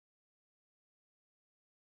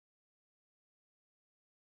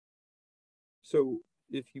So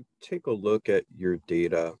if you take a look at your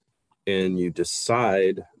data and you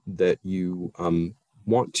decide that you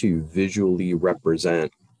want to visually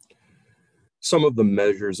represent some of the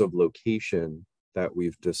measures of location that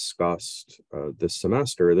we've discussed this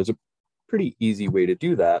semester, there's a pretty easy way to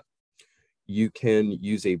do that. You can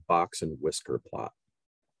use a box and whisker plot.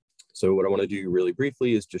 So what I want to do really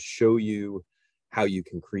briefly is just show you how you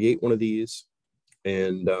can create one of these.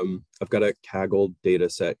 And I've got a Kaggle data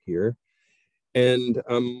set here. And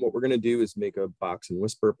what we're going to do is make a box and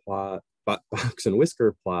whisker plot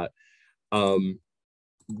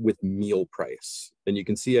with meal price. And you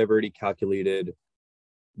can see I've already calculated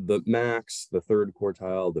the max, the third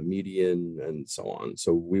quartile, the median, and so on.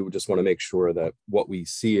 So we would just want to make sure that what we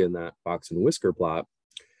see in that box and whisker plot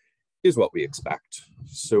is what we expect.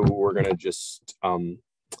 So we're going to just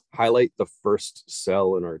highlight the first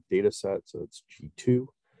cell in our data set. So it's G2.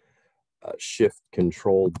 Shift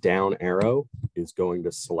Control down arrow is going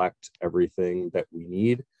to select everything that we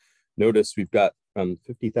need. Notice we've got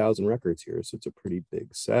 50,000 records here, so it's a pretty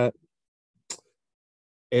big set.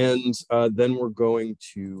 And then we're going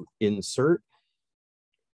to insert.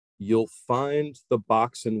 You'll find the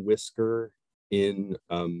box and whisker in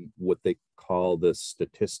what they call the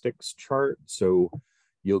statistics chart. So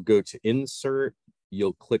you'll go to insert,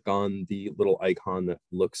 you'll click on the little icon that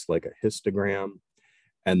looks like a histogram,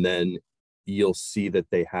 and then you'll see that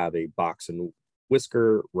they have a box and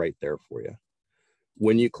whisker right there for you.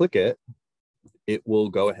 When you click it, it will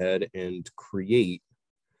go ahead and create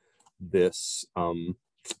this,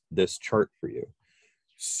 this chart for you.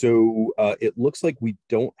 So it looks like we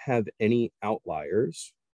don't have any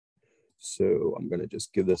outliers. So I'm going to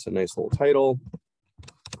just give this a nice little title.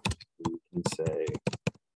 We can say,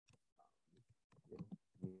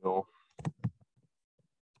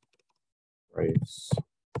 price.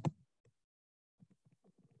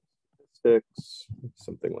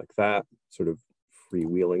 Something like that, sort of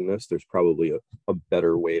freewheeling this. There's probably a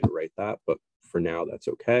better way to write that, but for now, that's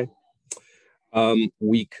okay.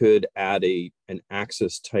 We could add an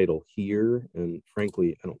axis title here, and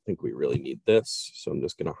frankly, I don't think we really need this, so I'm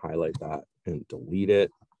just going to highlight that and delete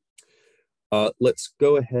it. Let's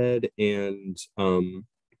go ahead and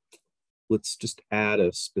let's just add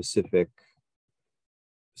a specific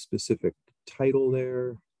title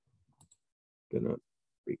there. Gonna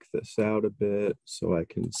break this out a bit so I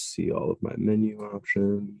can see all of my menu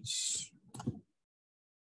options.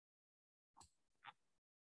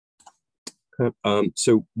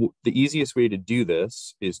 So the easiest way to do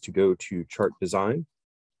this is to go to chart design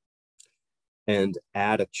and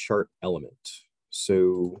add a chart element.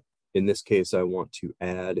 So in this case, I want to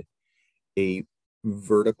add a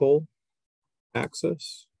vertical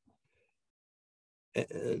axis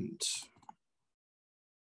and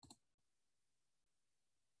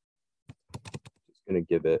going to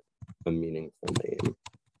give it a meaningful name.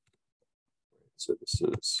 So this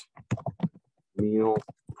is meal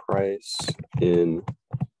price in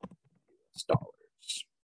US dollars,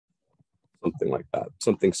 something like that,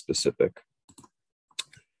 something specific.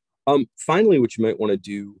 Finally, what you might want to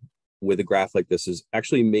do with a graph like this is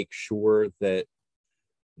actually make sure that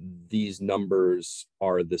these numbers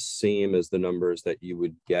are the same as the numbers that you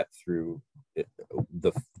would get through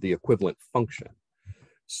the equivalent function.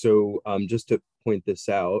 So just to point this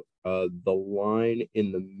out, the line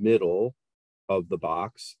in the middle of the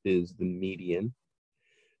box is the median.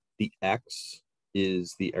 The X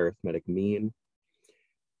is the arithmetic mean.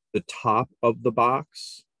 The top of the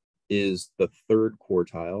box is the third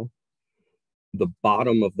quartile. The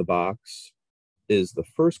bottom of the box is the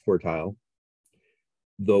first quartile.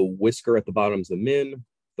 The whisker at the bottom is the min.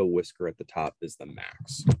 The whisker at the top is the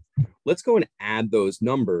max. Let's go and add those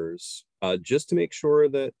numbers just to make sure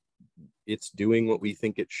that it's doing what we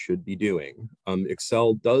think it should be doing.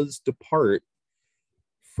 Excel does depart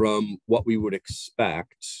from what we would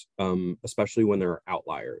expect, especially when there are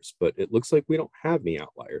outliers, but it looks like we don't have any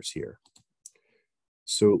outliers here.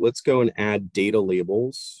 So let's go and add data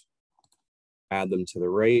labels, add them to the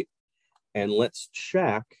right, and let's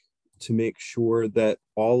check to make sure that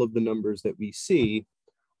all of the numbers that we see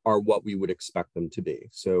are what we would expect them to be.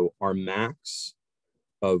 So our max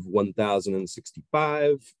of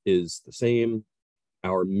 1,065 is the same.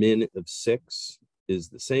 Our min of 6 is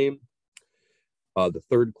the same. The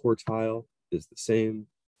third quartile is the same.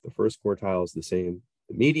 The first quartile is the same.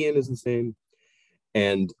 The median is the same.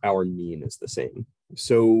 And our mean is the same.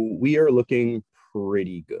 So we are looking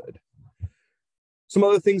pretty good. Some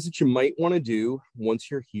other things that you might want to do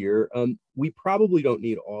once you're here, we probably don't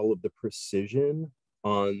need all of the precision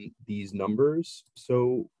on these numbers.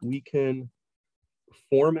 So we can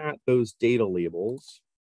format those data labels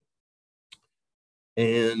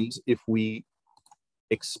And if we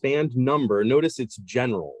expand number, notice it's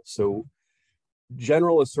general. So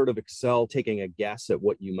general is sort of Excel taking a guess at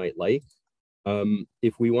what you might like.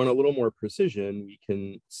 If we want a little more precision, we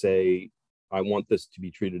can say, I want this to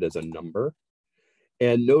be treated as a number.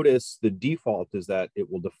 And notice the default is that it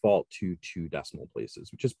will default to 2 decimal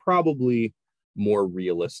places, which is probably more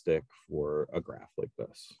realistic for a graph like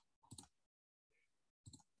this.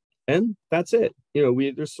 And that's it.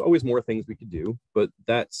 There's always more things we could do, but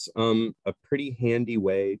that's a pretty handy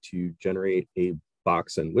way to generate a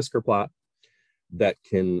box and whisker plot that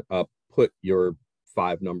can put your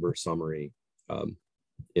 5-number summary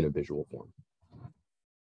in a visual form.